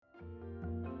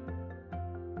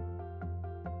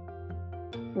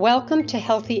Welcome to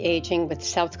Healthy Aging with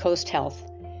South Coast Health,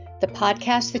 the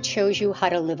podcast that shows you how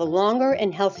to live a longer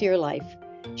and healthier life,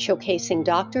 showcasing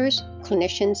doctors,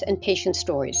 clinicians, and patient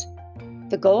stories.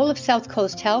 The goal of South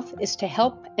Coast Health is to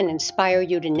help and inspire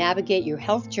you to navigate your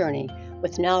health journey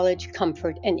with knowledge,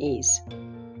 comfort, and ease.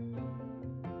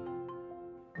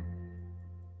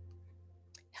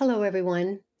 Hello,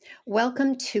 everyone.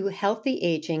 Welcome to Healthy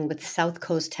Aging with South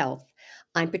Coast Health.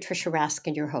 I'm Patricia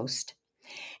Raskin, your host.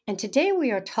 And today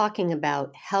we are talking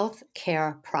about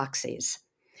healthcare proxies.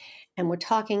 And we're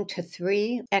talking to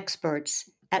three experts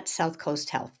at South Coast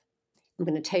Health. I'm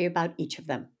going to tell you about each of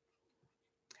them.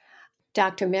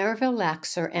 Dr. Mariville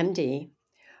Laxer, MD,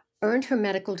 earned her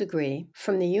medical degree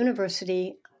from the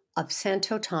University of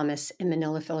Santo Tomas in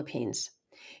Manila, Philippines.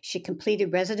 She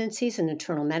completed residencies in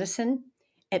internal medicine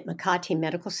at Makati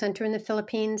Medical Center in the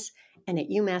Philippines and at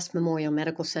UMass Memorial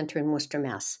Medical Center in Worcester,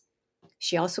 Mass.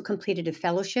 She also completed a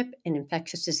fellowship in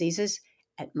infectious diseases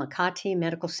at Makati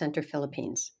Medical Center,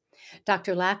 Philippines.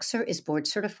 Dr. Laxer is board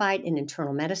certified in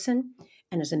internal medicine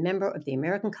and is a member of the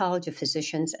American College of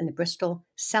Physicians and the Bristol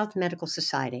South Medical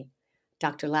Society.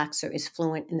 Dr. Laxer is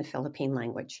fluent in the Philippine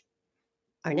language.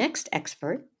 Our next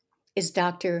expert is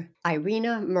Dr.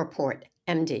 Irina Murport,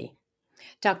 MD.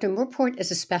 Dr. Murport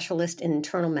is a specialist in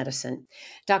internal medicine.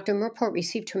 Dr. Murport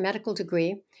received her medical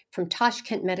degree from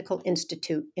Tashkent Medical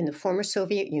Institute in the former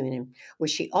Soviet Union, where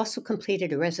she also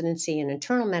completed a residency in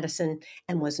internal medicine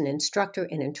and was an instructor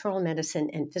in internal medicine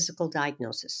and physical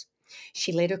diagnosis.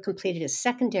 She later completed a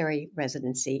secondary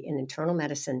residency in internal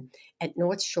medicine at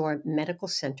North Shore Medical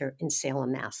Center in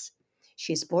Salem, Mass.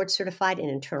 She is board certified in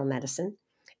internal medicine,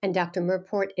 and Dr.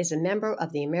 Murport is a member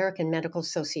of the American Medical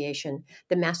Association,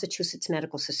 the Massachusetts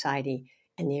Medical Society,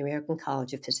 and the American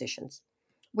College of Physicians.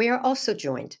 We are also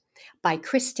joined by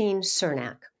Christine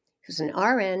Cernak, who's an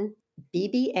RN,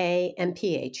 BBA,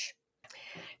 MPH.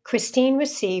 Christine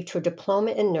received her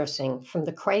diploma in nursing from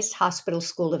the Christ Hospital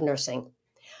School of Nursing,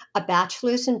 a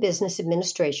bachelor's in business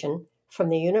administration from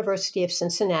the University of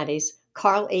Cincinnati's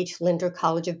Carl H. Linder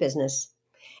College of Business,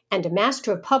 and a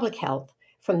master of public health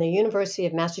from the University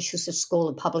of Massachusetts School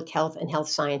of Public Health and Health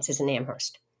Sciences in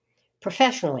Amherst.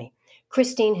 Professionally,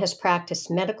 Christine has practiced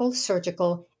medical,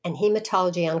 surgical, and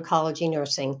hematology oncology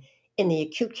nursing in the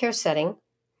acute care setting,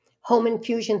 home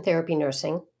infusion therapy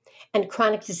nursing, and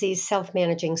chronic disease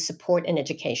self-managing support and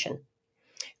education.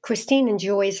 Christine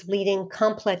enjoys leading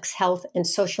complex health and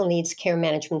social needs care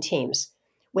management teams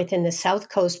within the South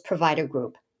Coast Provider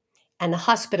Group and the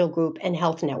Hospital Group and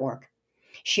Health Network.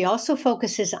 She also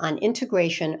focuses on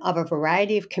integration of a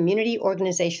variety of community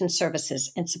organization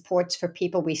services and supports for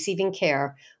people receiving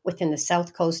care within the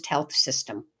South Coast Health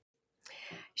System.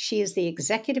 She is the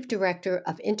Executive Director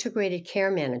of Integrated Care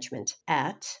Management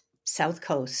at South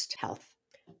Coast Health.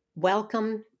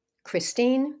 Welcome,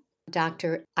 Christine,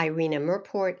 Dr. Irina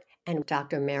Murport, and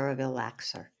Dr. Mariville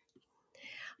Laxer.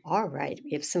 All right,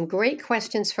 we have some great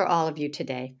questions for all of you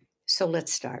today, so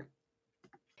let's start.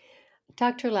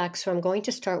 Dr. Laxer, I'm going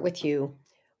to start with you.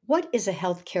 What is a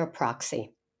healthcare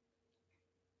proxy?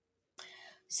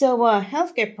 So, a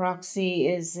healthcare proxy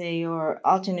is your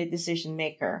alternate decision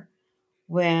maker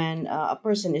when a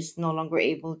person is no longer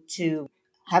able to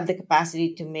have the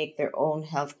capacity to make their own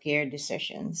healthcare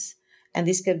decisions. And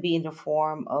this could be in the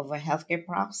form of a healthcare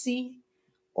proxy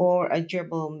or a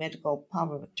durable medical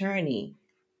power of attorney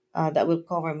that will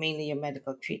cover mainly your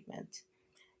medical treatment.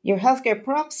 Your healthcare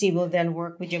proxy will then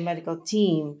work with your medical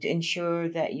team to ensure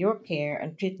that your care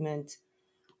and treatment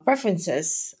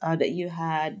preferences that you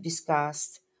had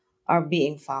discussed are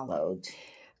being followed.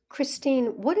 Christine,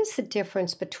 what is the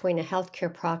difference between a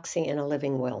healthcare proxy and a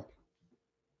living will?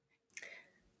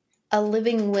 A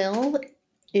living will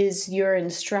is your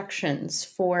instructions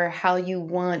for how you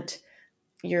want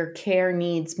your care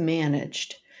needs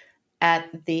managed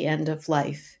at the end of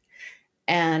life.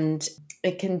 And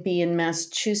it can be in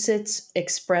Massachusetts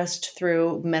expressed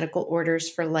through medical orders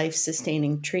for life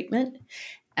sustaining treatment.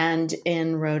 And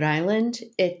in Rhode Island,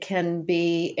 it can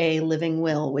be a living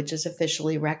will, which is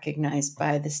officially recognized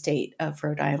by the state of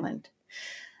Rhode Island.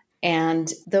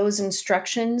 And those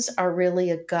instructions are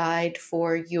really a guide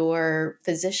for your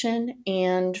physician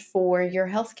and for your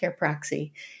healthcare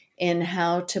proxy in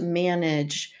how to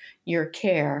manage your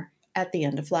care at the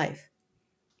end of life.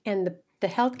 And the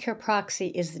healthcare proxy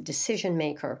is the decision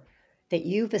maker that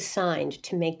you've assigned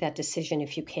to make that decision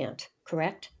if you can't,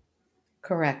 correct?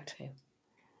 Correct. Okay.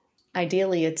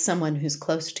 Ideally, it's someone who's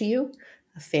close to you,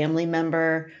 a family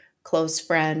member, close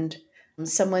friend,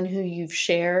 someone who you've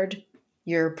shared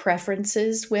your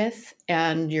preferences with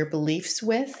and your beliefs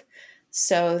with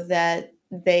so that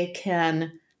they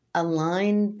can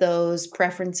align those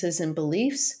preferences and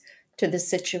beliefs to the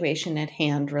situation at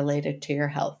hand related to your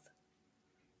health.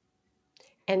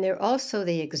 And they're also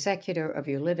the executor of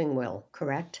your living will,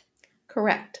 correct?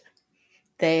 Correct.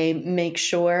 They make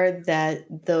sure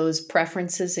that those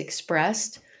preferences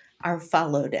expressed are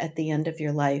followed at the end of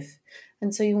your life.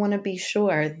 And so you want to be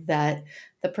sure that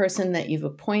the person that you've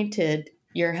appointed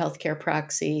your healthcare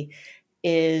proxy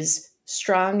is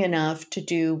strong enough to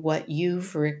do what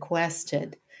you've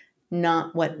requested,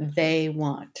 not what they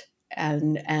want.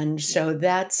 And so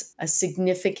that's a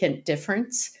significant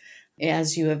difference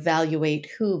as you evaluate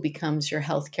who becomes your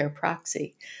healthcare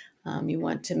proxy. You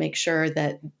want to make sure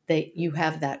that you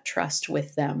have that trust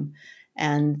with them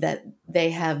and that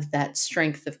they have that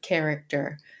strength of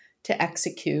character to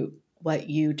execute what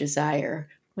you desire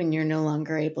when you're no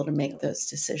longer able to make those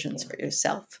decisions Yeah, for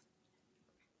yourself.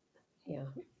 yeah,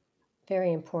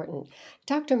 very important.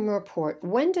 Dr. Murport,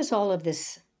 when does all of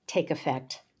this take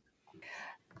effect?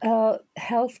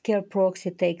 Healthcare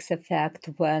proxy takes effect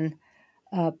when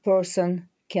a person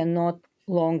cannot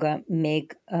longer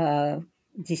make a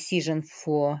decision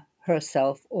for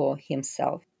herself or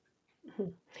himself.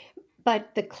 Mhm.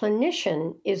 But the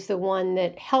clinician is the one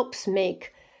that helps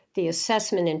make the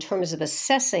assessment in terms of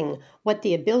assessing what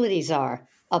the abilities are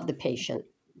of the patient.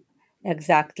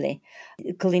 Exactly.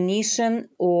 Clinician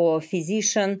or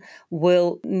physician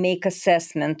will make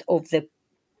assessment of the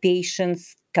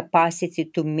patient's capacity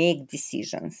to make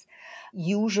decisions.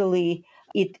 Usually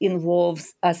it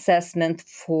involves assessment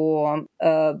for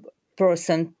a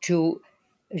person to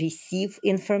receive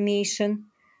information,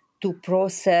 to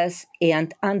process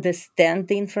and understand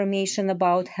the information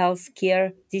about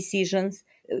healthcare decisions.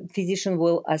 Physician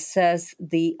will assess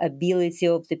the ability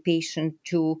of the patient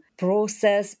to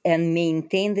process and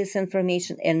maintain this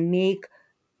information and make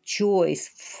choice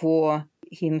for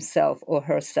himself or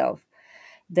herself.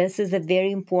 This is a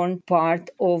very important part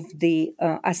of the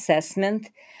assessment.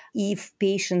 If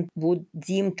patient would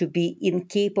deem to be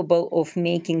incapable of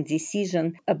making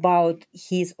decision about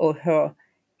his or her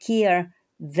care,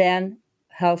 then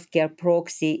healthcare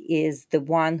proxy is the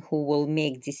one who will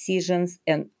make decisions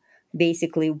and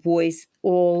basically voice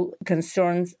all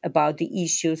concerns about the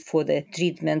issues for the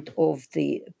treatment of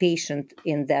the patient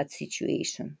in that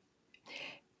situation.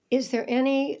 Is there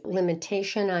any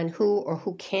limitation on who or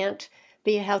who can't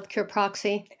be a healthcare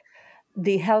proxy?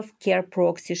 The healthcare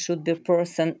proxy should be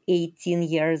person 18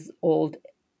 years old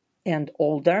and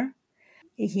older.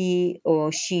 He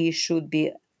or she should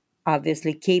be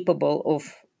obviously capable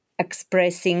of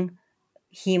expressing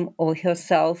him or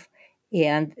herself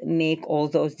and make all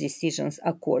those decisions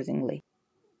accordingly.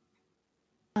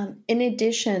 In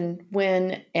addition,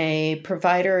 when a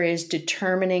provider is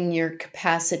determining your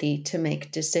capacity to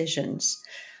make decisions,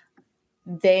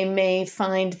 they may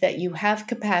find that you have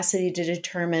capacity to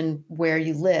determine where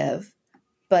you live,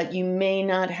 but you may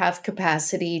not have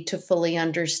capacity to fully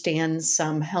understand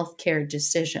some healthcare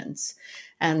decisions.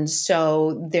 And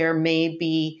so there may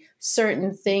be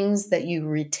certain things that you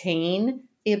retain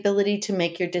the ability to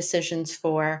make your decisions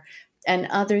for, and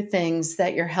other things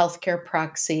that your healthcare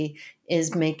proxy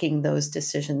is making those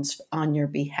decisions on your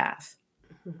behalf.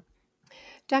 Mhm.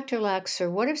 Dr.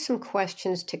 Laxer, what are some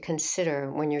questions to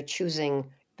consider when you're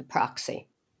choosing the proxy?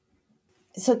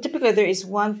 So typically, there is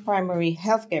one primary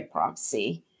healthcare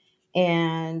proxy,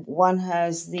 and one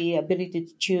has the ability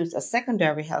to choose a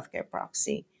secondary healthcare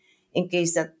proxy in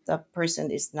case that the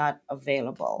person is not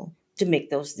available to make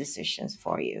those decisions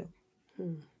for you.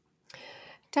 Hmm.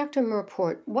 Dr.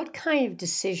 Murport, what kind of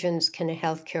decisions can a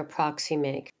healthcare proxy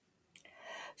make?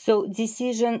 So,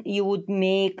 decision you would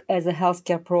make as a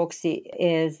healthcare proxy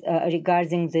is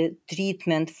regarding the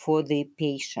treatment for the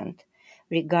patient,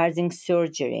 regarding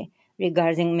surgery,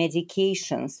 regarding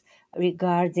medications,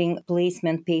 regarding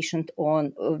placement patient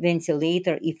on a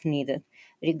ventilator if needed,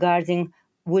 regarding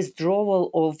withdrawal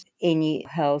of any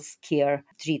health care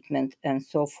treatment and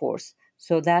so forth.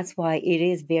 So that's why it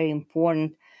is very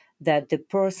important that the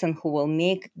person who will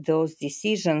make those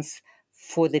decisions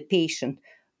for the patient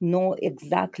know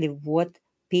exactly what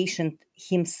patient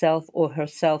himself or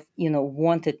herself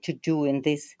wanted to do in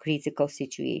this critical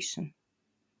situation.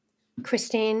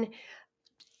 Christine,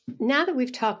 now that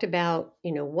we've talked about,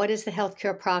 what is the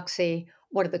healthcare proxy?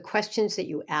 What are the questions that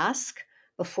you ask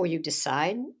before you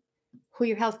decide who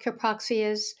your healthcare proxy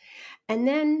is? And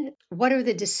then what are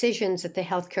the decisions that the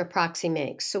healthcare proxy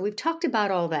makes? So we've talked about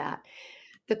all that.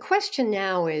 The question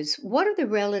now is, what are the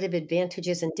relative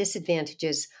advantages and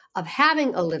disadvantages of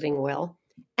having a living will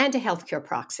and a healthcare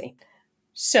proxy?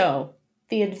 So,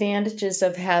 the advantages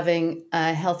of having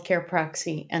a healthcare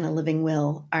proxy and a living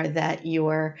will are that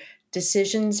your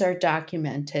decisions are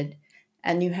documented,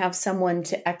 and you have someone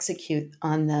to execute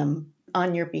on them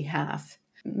on your behalf.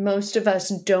 Most of us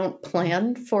don't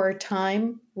plan for a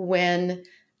time when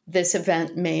this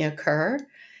event may occur.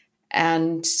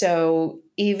 And so,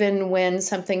 even when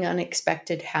something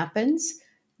unexpected happens,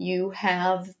 you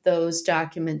have those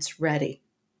documents ready.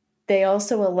 They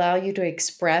also allow you to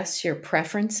express your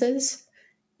preferences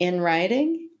in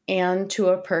writing and to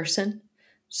a person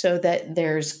so that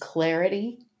there's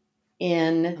clarity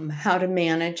in how to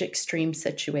manage extreme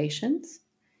situations,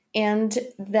 and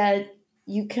that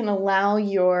you can allow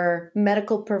your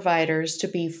medical providers to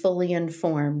be fully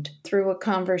informed through a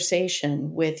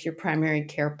conversation with your primary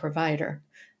care provider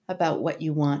about what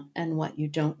you want and what you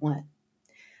don't want.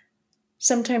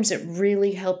 Sometimes it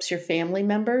really helps your family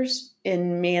members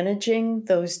in managing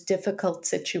those difficult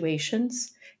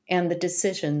situations and the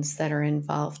decisions that are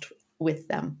involved with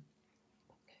them.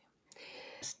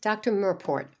 Dr.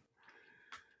 Murport,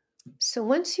 so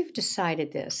once you've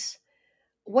decided this,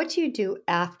 what do you do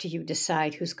after you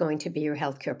decide who's going to be your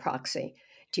healthcare proxy?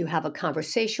 Do you have a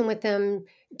conversation with them?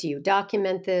 Do you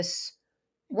document this?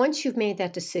 Once you've made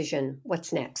that decision,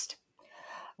 what's next?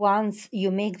 Once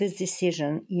you make this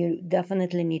decision, you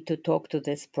definitely need to talk to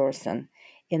this person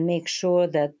and make sure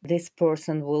that this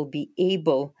person will be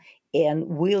able and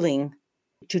willing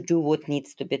to do what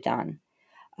needs to be done.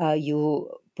 You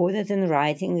put it in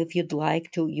writing if you'd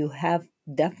like to. You have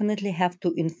definitely have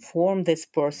to inform this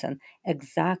person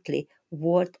exactly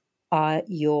what are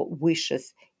your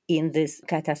wishes in this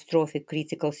catastrophic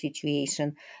critical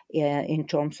situation, in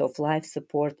terms of life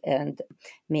support and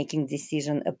making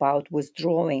decision about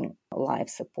withdrawing life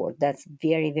support. That's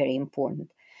very, very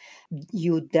important.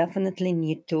 You definitely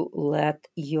need to let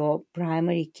your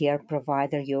primary care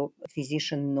provider, your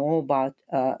physician, know about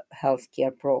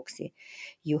healthcare proxy.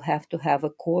 You have to have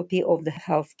a copy of the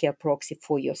healthcare proxy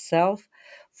for yourself,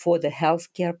 for the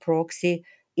healthcare proxy,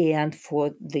 and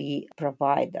for the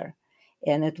provider.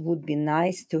 And it would be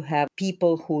nice to have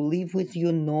people who live with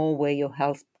you know where your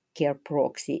healthcare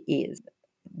proxy is.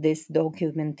 This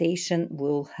documentation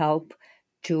will help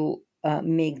to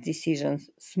make decisions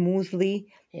smoothly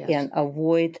Yes. and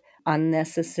avoid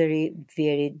unnecessary,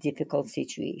 very difficult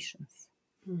situations.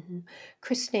 Mhm.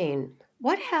 Christine,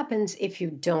 what happens if you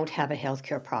don't have a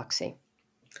healthcare proxy?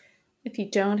 If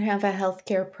you don't have a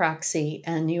healthcare proxy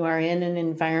and you are in an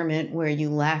environment where you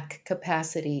lack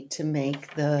capacity to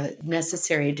make the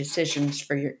necessary decisions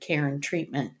for your care and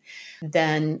treatment,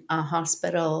 then a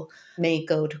hospital may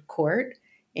go to court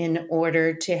in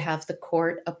order to have the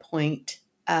court appoint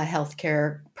a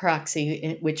healthcare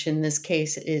proxy, which in this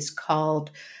case is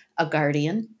called a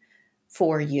guardian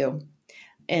for you.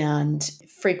 And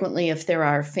frequently, if there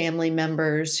are family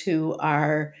members who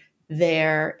are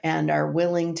there and are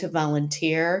willing to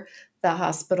volunteer, the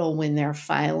hospital, when they're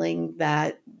filing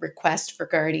that request for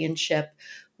guardianship,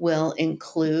 will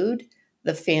include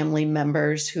the family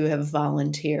members who have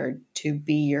volunteered to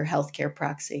be your healthcare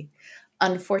proxy.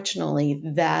 Unfortunately,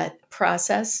 that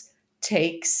process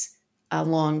takes a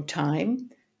long time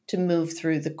to move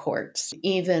through the courts,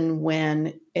 even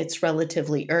when it's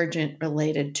relatively urgent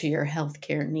related to your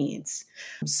healthcare needs.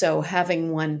 So,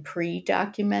 having one pre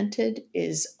documented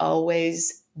is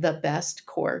always the best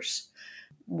course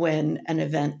when an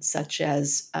event such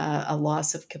as a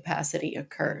loss of capacity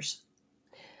occurs.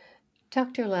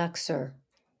 Dr. Laxer,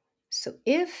 so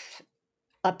if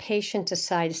a patient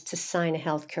decides to sign a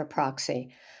healthcare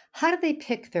proxy, how do they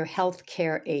pick their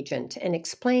healthcare agent and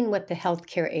explain what the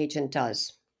healthcare agent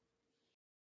does?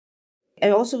 I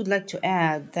also would like to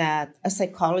add that a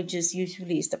psychologist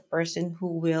usually is the person who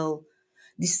will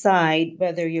decide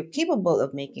whether you're capable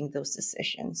of making those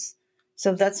decisions.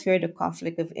 So that's where the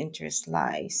conflict of interest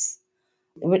lies.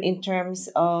 But in terms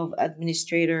of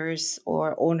administrators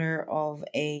or owner of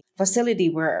a facility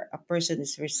where a person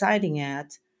is residing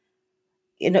at,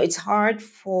 it's hard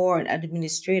for an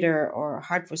administrator or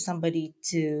hard for somebody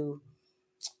to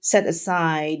set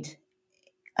aside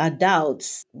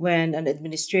doubts when an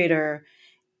administrator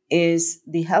is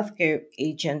the healthcare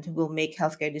agent who will make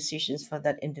healthcare decisions for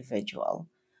that individual.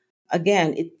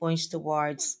 Again, it points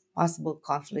towards possible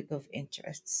conflict of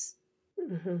interests.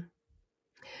 Mhm.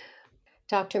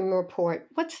 Dr. Murport,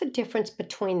 what's the difference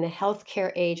between the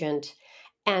healthcare agent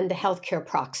and the healthcare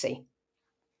proxy?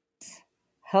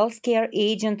 Healthcare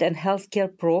agent and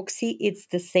healthcare proxy, it's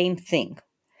the same thing.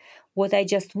 What I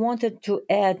just wanted to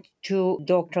add to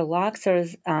Dr.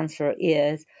 Laxer's answer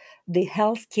is the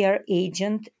healthcare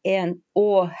agent and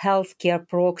or healthcare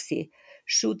proxy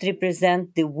should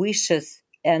represent the wishes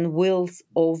and wills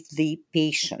of the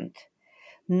patient,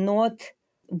 not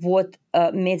what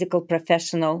a medical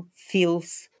professional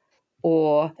feels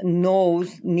or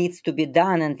knows needs to be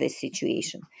done in this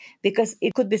situation, because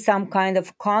it could be some kind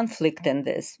of conflict in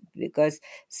this, because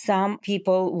some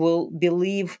people will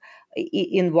believe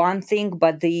in one thing,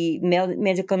 but the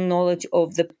medical knowledge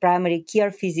of the primary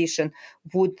care physician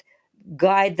would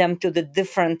guide them to the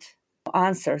different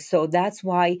answer. So that's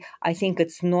why I think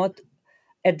it's not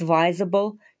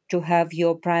advisable to have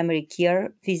your primary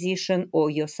care physician or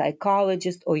your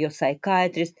psychologist or your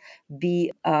psychiatrist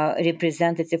be a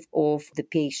representative of the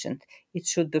patient. It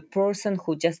should be a person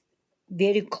who just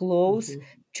very close Mhm.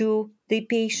 to the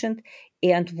patient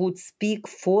and would speak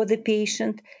for the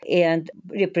patient and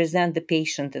represent the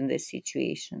patient in this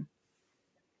situation.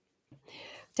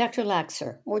 Dr.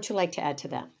 Laxer, what would you like to add to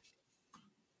that?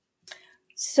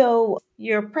 So,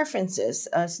 your preferences,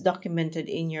 as documented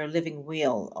in your living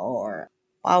will or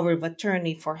power of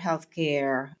attorney for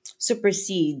healthcare,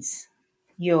 supersedes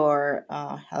your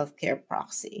healthcare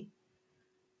proxy.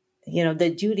 The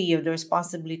duty or the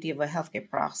responsibility of a healthcare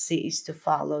proxy is to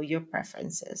follow your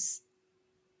preferences.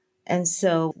 And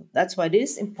so that's why it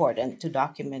is important to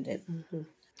document it. Mhm.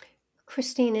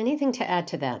 Christine, anything to add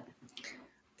to that?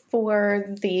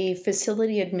 For the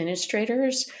facility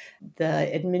administrators,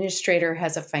 the administrator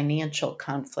has a financial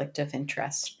conflict of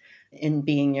interest in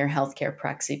being your healthcare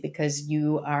proxy because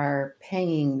you are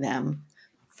paying them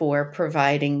for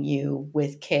providing you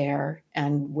with care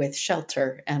and with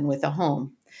shelter and with a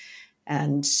home.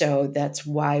 And so that's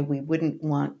why we wouldn't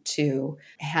want to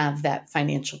have that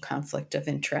financial conflict of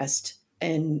interest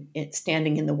and it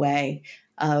standing in the way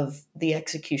of the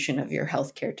execution of your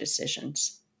healthcare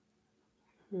decisions.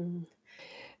 Hmm.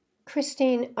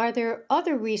 Christine, are there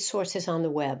other resources on the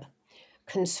web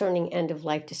concerning end of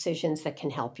life decisions that can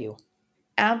help you?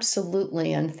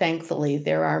 Absolutely. And thankfully,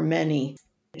 there are many.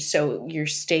 So, your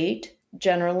state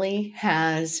generally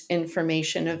has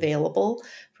information available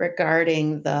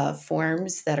regarding the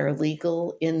forms that are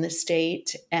legal in the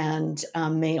state and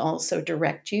may also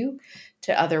direct you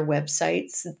to other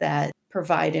websites that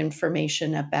provide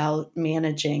information about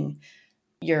managing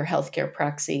your healthcare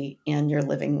proxy and your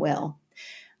living will.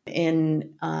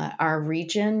 In our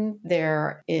region,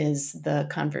 there is the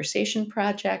Conversation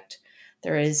Project,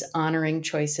 there is Honoring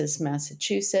Choices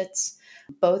Massachusetts.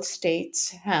 Both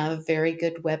states have very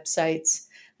good websites.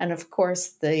 And of course,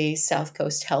 the South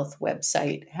Coast Health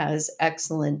website has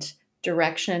excellent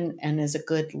direction and is a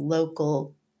good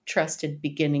local, trusted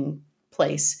beginning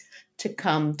place to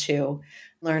come to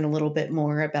learn a little bit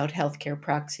more about healthcare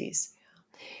proxies.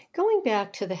 Going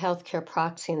back to the healthcare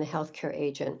proxy and the healthcare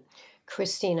agent,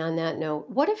 Christine, on that note,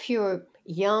 what if you're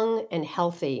young and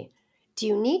healthy? Do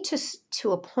you need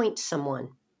to appoint someone?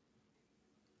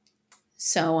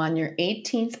 So, on your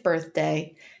 18th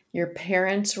birthday, your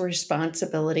parents'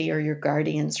 responsibility or your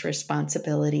guardian's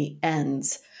responsibility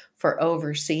ends for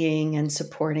overseeing and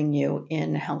supporting you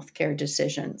in healthcare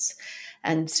decisions.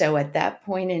 And so, at that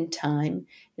point in time,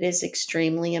 it is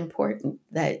extremely important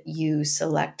that you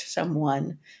select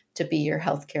someone to be your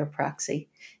healthcare proxy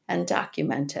and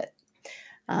document it.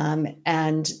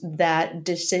 And that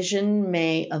decision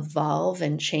may evolve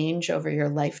and change over your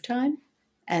lifetime.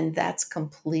 And that's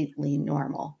completely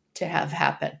normal to have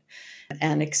happen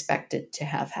and expected to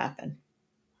have happen.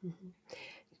 Mhm.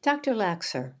 Dr.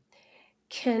 Laxer,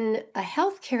 can a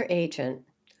healthcare agent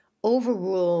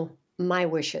overrule my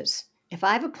wishes? If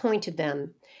I've appointed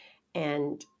them,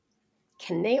 and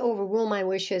can they overrule my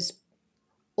wishes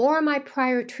or my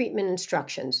prior treatment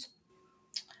instructions?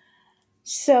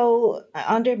 So,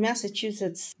 under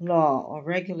Massachusetts law or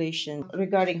regulation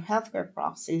regarding healthcare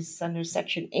proxies under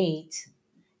Section 8,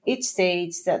 it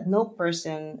states that no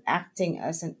person acting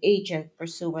as an agent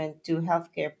pursuant to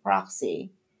healthcare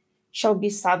proxy shall be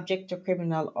subject to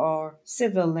criminal or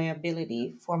civil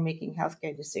liability for making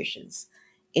healthcare decisions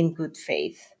in good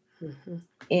faith. Mhm.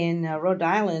 In Rhode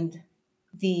Island,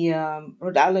 the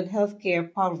Rhode Island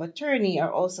healthcare power of attorney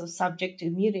are also subject to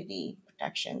immunity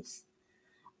protections.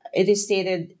 It is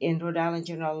stated in Rhode Island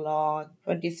General Law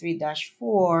 23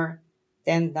 4,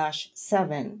 10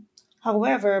 7.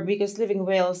 However, because living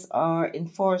wills are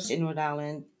enforced in Rhode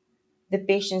Island, the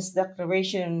patient's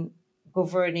declaration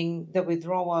governing the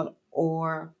withdrawal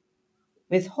or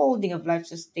withholding of life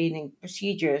sustaining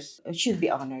procedures should be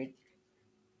honored.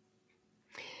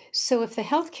 So if the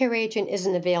healthcare agent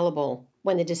isn't available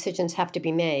when the decisions have to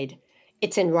be made,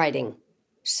 it's in writing.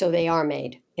 So they are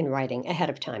made in writing ahead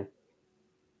of time.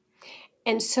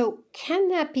 And so, can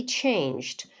that be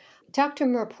changed? Dr.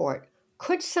 Murport,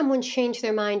 could someone change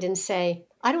their mind and say,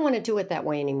 I don't want to do it that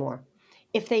way anymore?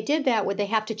 If they did that, would they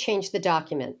have to change the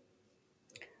document?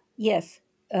 Yes,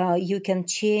 you can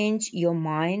change your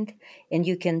mind and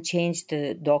you can change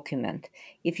the document.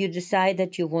 If you decide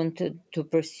that you want to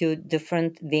pursue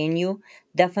different venue,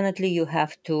 definitely you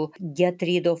have to get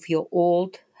rid of your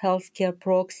old healthcare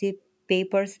proxy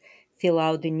papers, fill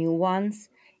out the new ones,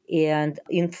 and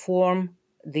inform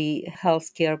the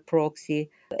healthcare proxy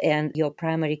and your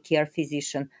primary care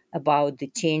physician about the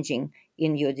changing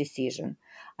in your decision.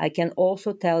 I can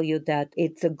also tell you that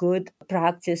it's a good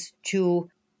practice to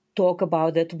talk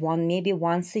about it maybe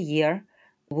once a year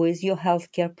with your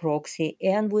healthcare proxy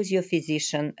and with your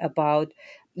physician about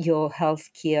your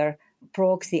healthcare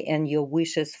proxy and your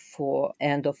wishes for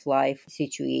end of life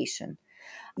situation.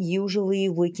 Usually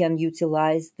we can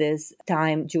utilize this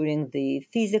time during the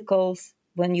physicals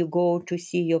when you go to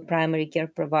see your primary care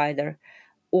provider,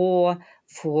 or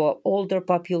for older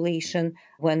population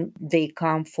when they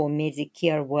come for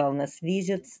Medicare wellness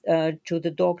visits to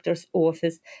the doctor's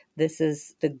office. This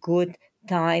is the good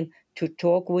time to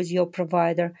talk with your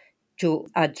provider to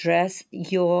address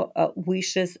your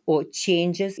wishes or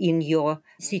changes in your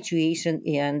situation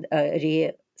and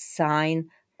reassign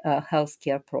a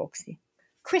healthcare proxy.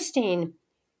 Christine,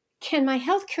 can my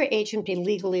healthcare agent be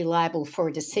legally liable for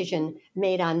a decision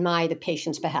made on the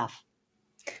patient's behalf?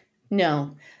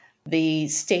 No, the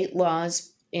state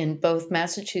laws in both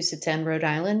Massachusetts and Rhode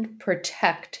Island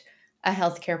protect a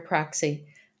healthcare proxy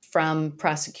from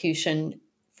prosecution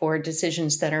for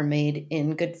decisions that are made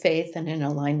in good faith and in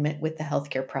alignment with the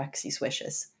healthcare proxy's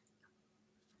wishes.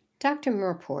 Dr.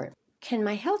 Murport, can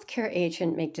my healthcare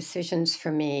agent make decisions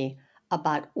for me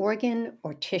about organ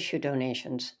or tissue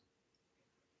donations?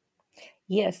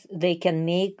 Yes, they can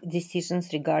make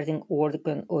decisions regarding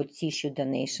organ or tissue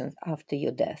donations after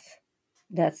your death.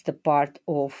 That's the part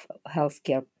of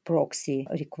healthcare proxy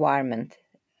requirement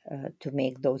to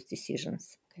make those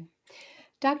decisions. Okay.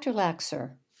 Dr.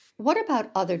 Laxer, what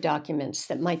about other documents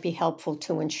that might be helpful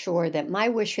to ensure that my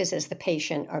wishes as the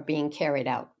patient are being carried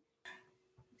out?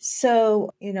 So,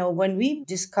 when we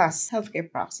discuss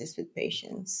healthcare proxies with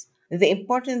patients, the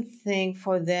important thing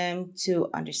for them to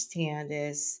understand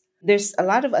is there's a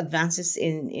lot of advances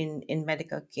in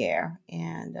medical care,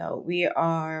 and we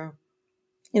are,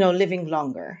 living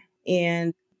longer.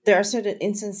 And there are certain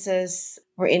instances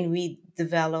wherein we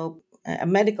develop a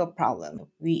medical problem.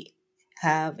 We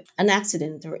have an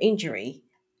accident or injury,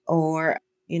 or,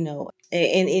 in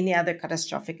any other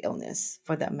catastrophic illness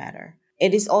for that matter.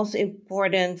 It is also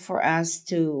important for us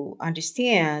to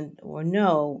understand or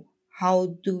know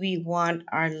how do we want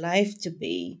our life to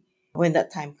be when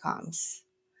that time comes.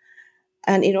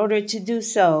 And in order to do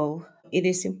so, it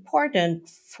is important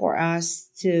for us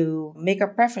to make our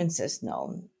preferences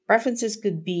known. Preferences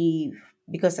could be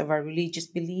because of our religious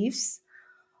beliefs,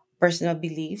 personal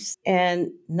beliefs,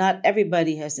 and not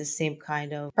everybody has the same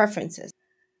kind of preferences.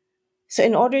 So,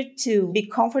 in order to be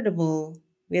comfortable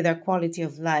with our quality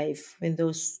of life when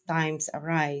those times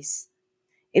arise,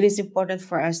 it is important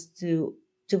for us to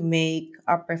make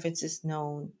our preferences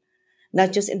known,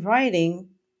 not just in writing,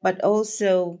 but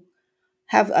also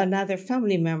have another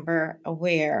family member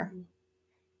aware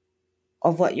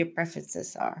of what your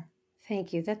preferences are.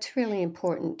 Thank you. That's really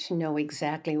important to know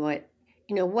exactly what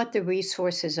the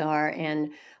resources are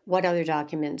and what other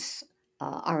documents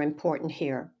are important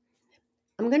here.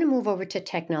 I'm going to move over to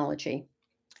technology.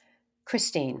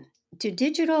 Christine, do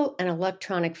digital and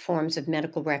electronic forms of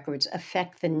medical records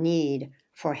affect the need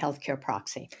for a healthcare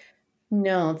proxy?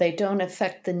 No, they don't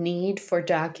affect the need for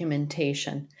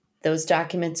documentation. Those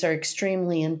documents are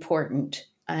extremely important.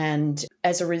 And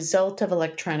as a result of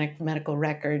electronic medical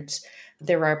records,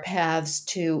 there are paths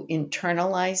to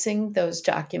internalizing those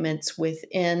documents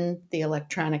within the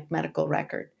electronic medical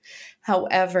record.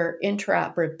 However,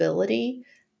 interoperability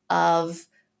of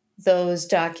those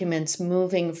documents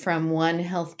moving from one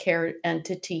healthcare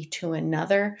entity to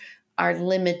another are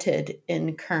limited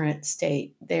in current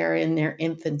state. They're in their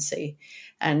infancy.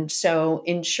 And so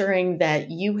ensuring that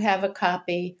you have a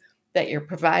copy, that your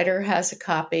provider has a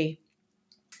copy,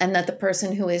 and that the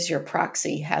person who is your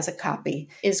proxy has a copy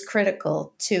is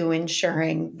critical to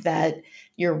ensuring that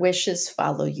your wishes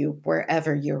follow you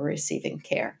wherever you're receiving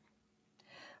care.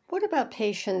 What about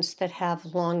patients that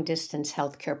have long distance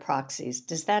healthcare proxies?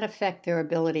 Does that affect their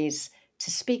abilities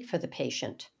to speak for the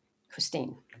patient?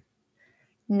 Christine.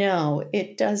 No,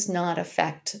 it does not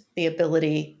affect the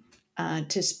ability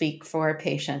to speak for a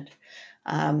patient.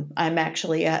 I'm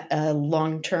actually a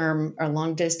long term or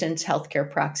long distance healthcare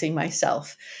proxy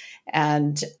myself.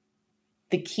 And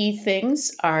the key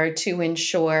things are to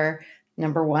ensure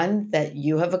number one, that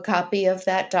you have a copy of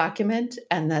that document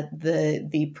and that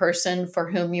the person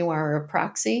for whom you are a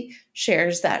proxy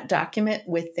shares that document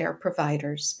with their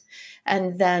providers.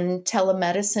 And then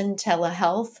telemedicine,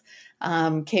 telehealth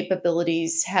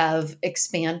capabilities have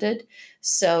expanded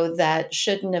so that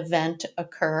should an event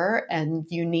occur and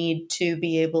you need to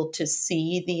be able to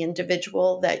see the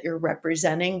individual that you're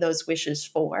representing those wishes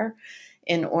for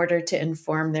in order to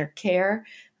inform their care,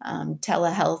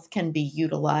 telehealth can be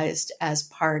utilized as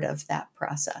part of that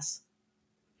process.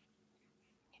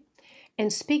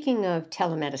 And speaking of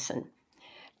telemedicine,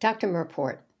 Dr.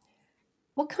 Murport,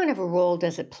 what kind of a role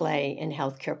does it play in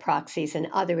healthcare proxies and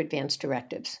other advanced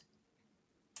directives?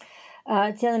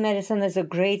 Telemedicine is a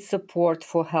great support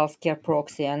for healthcare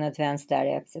proxy and advanced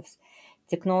directives.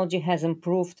 Technology has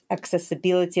improved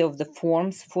accessibility of the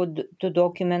forms to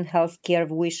document healthcare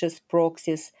wishes,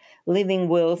 proxies, living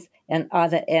wills, and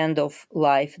other end of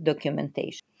life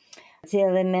documentation.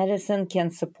 Telemedicine can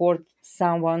support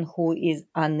someone who is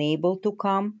unable to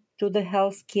come to the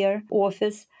healthcare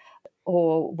office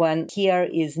or when care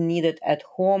is needed at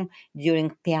home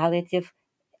during palliative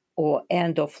or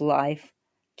end of life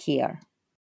care.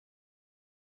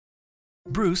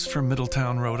 Bruce from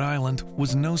Middletown, Rhode Island,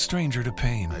 was no stranger to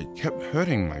pain. I kept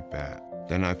hurting my back.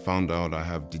 Then I found out I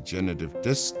have degenerative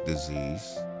disc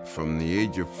disease. From the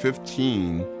age of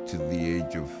 15 to the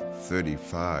age of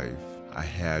 35, I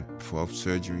had 12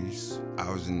 surgeries.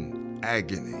 I was in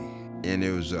agony. And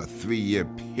it was a 3-year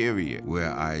period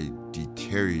where I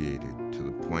deteriorated to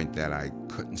the point that I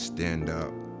couldn't stand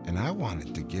up. And I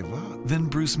wanted to give up. Then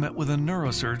Bruce met with a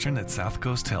neurosurgeon at South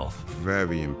Coast Health.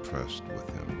 Very impressed with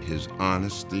him, his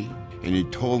honesty, and he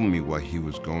told me what he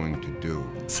was going to do.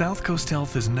 South Coast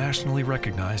Health is nationally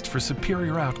recognized for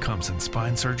superior outcomes in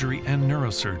spine surgery and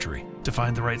neurosurgery. To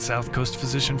find the right South Coast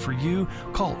physician for you,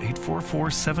 call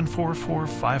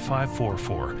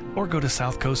 844-744-5544 or go to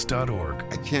southcoast.org.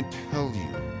 I can't tell you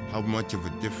how much of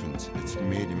a difference it's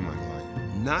made in my life.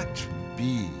 Not to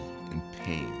be in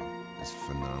pain is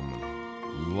phenomenal.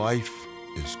 Life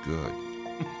is good.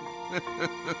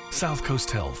 South Coast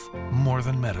Health, more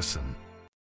than medicine.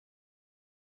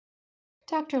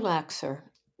 Dr. Laxer,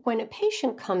 when a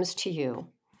patient comes to you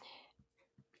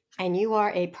and you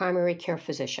are a primary care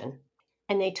physician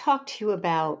and they talk to you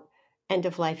about end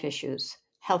of life issues,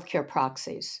 healthcare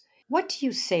proxies, what do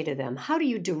you say to them? How do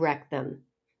you direct them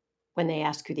when they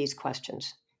ask you these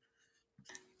questions?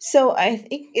 So I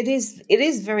think it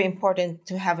is very important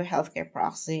to have a healthcare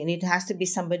proxy, and it has to be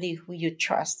somebody who you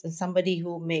trust and somebody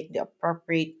who make the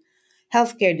appropriate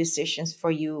healthcare decisions for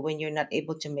you when you're not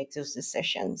able to make those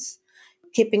decisions.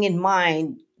 Keeping in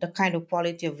mind the kind of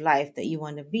quality of life that you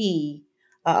want to be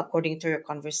according to your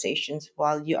conversations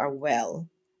while you are well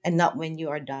and not when you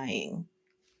are dying.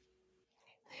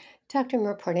 Dr.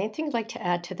 Murport, anything you'd like to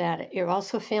add to that? You're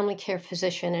also a family care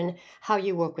physician and how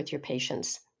you work with your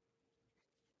patients.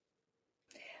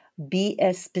 Be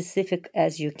as specific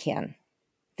as you can.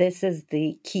 This is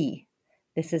the key.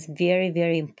 This is very,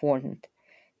 very important.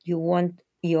 You want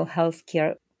your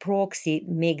healthcare proxy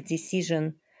make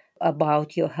decision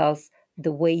about your health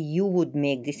the way you would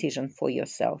make decision for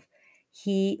yourself.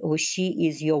 He or she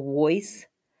is your voice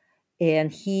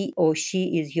and he or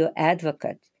she is your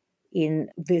advocate in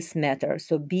this matter.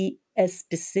 So be as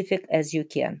specific as you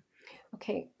can.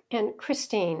 Okay. And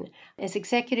Christine, as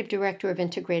Executive Director of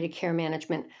Integrated Care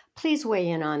Management, please weigh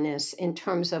in on this in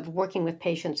terms of working with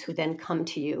patients who then come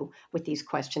to you with these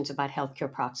questions about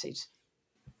healthcare proxies.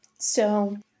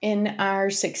 So, in our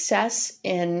success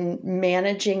in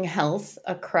managing health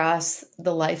across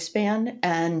the lifespan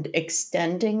and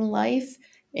extending life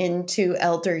into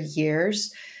elder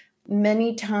years,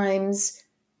 many times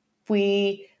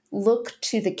we look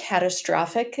to the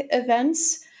catastrophic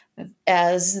events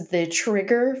as the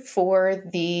trigger for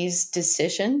these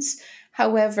decisions.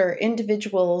 However,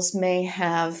 individuals may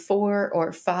have 4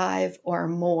 or 5 or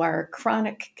more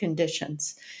chronic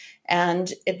conditions,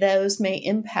 and those may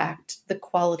impact the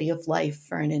quality of life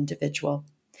for an individual.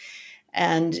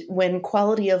 And when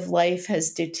quality of life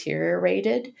has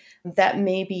deteriorated, that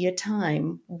may be a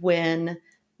time when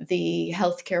the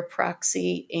healthcare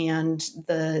proxy and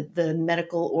the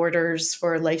medical orders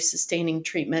for life sustaining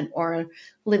treatment or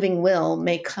living will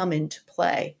may come into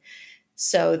play.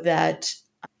 So that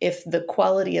if the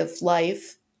quality of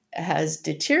life has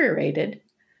deteriorated,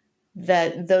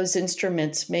 that those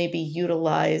instruments may be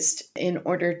utilized in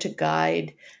order to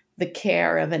guide the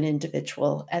care of an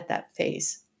individual at that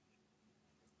phase.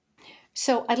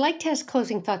 So I'd like to ask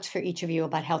closing thoughts for each of you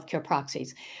about healthcare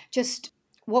proxies. Just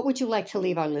what would you like to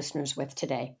leave our listeners with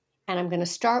today? And I'm going to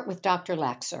start with Dr.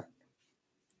 Laxer.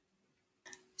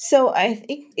 So I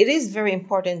think it is very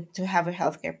important to have a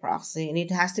healthcare proxy, and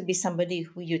it has to be somebody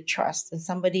who you trust and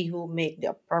somebody who make the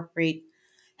appropriate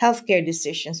healthcare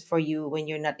decisions for you when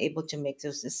you're not able to make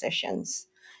those decisions,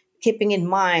 keeping in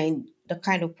mind the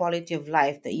kind of quality of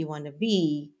life that you want to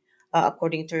be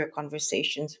according to your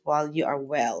conversations while you are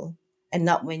well and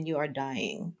not when you are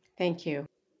dying. Thank you.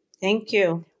 Thank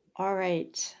you. All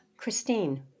right,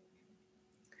 Christine.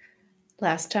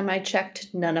 Last time I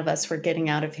checked, none of us were getting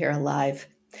out of here alive.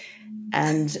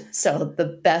 And so the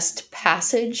best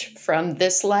passage from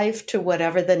this life to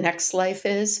whatever the next life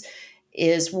is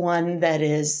one that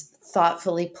is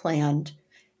thoughtfully planned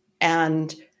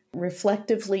and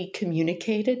reflectively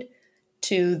communicated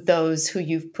to those who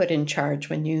you've put in charge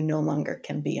when you no longer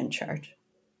can be in charge.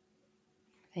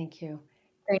 Thank you.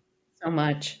 Thank you so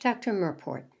much. Dr.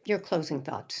 Murport, your closing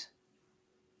thoughts.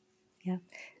 Yeah.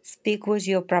 Speak with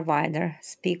your provider,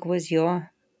 speak with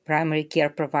your primary care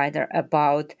provider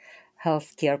about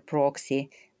healthcare proxy.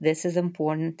 This is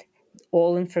important.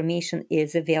 All information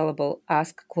is available.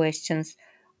 Ask questions,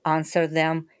 answer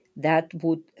them. That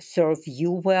would serve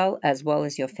you well as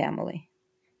your family.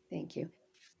 Thank you.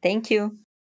 Thank you.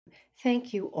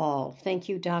 Thank you all. Thank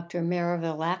you, Dr.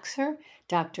 Maravel Laxer,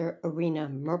 Dr. Irina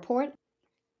Murport,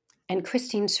 and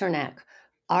Christine Cernak,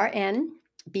 RN,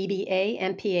 BBA,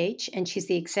 MPH, and she's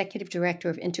the Executive Director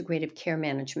of Integrative Care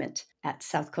Management at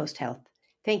South Coast Health.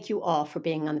 Thank you all for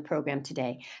being on the program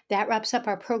today. That wraps up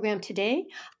our program today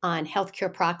on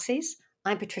healthcare proxies.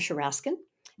 I'm Patricia Raskin,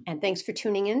 and thanks for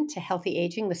tuning in to Healthy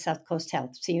Aging with South Coast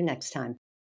Health. See you next time.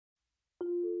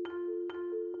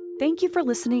 Thank you for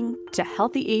listening to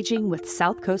Healthy Aging with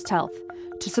South Coast Health.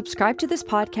 To subscribe to this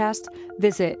podcast,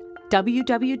 visit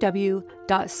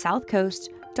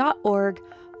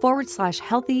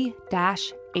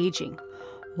www.southcoast.org/healthy-aging.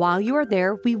 While you are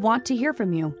there, we want to hear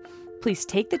from you. Please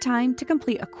take the time to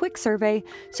complete a quick survey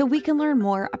so we can learn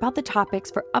more about the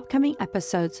topics for upcoming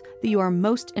episodes that you are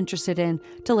most interested in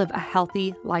to live a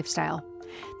healthy lifestyle.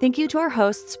 Thank you to our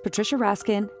hosts, Patricia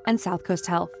Raskin and South Coast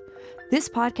Health. This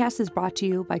podcast is brought to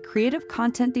you by creative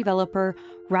content developer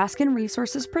Raskin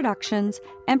Resources Productions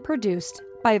and produced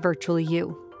by Virtually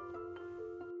You.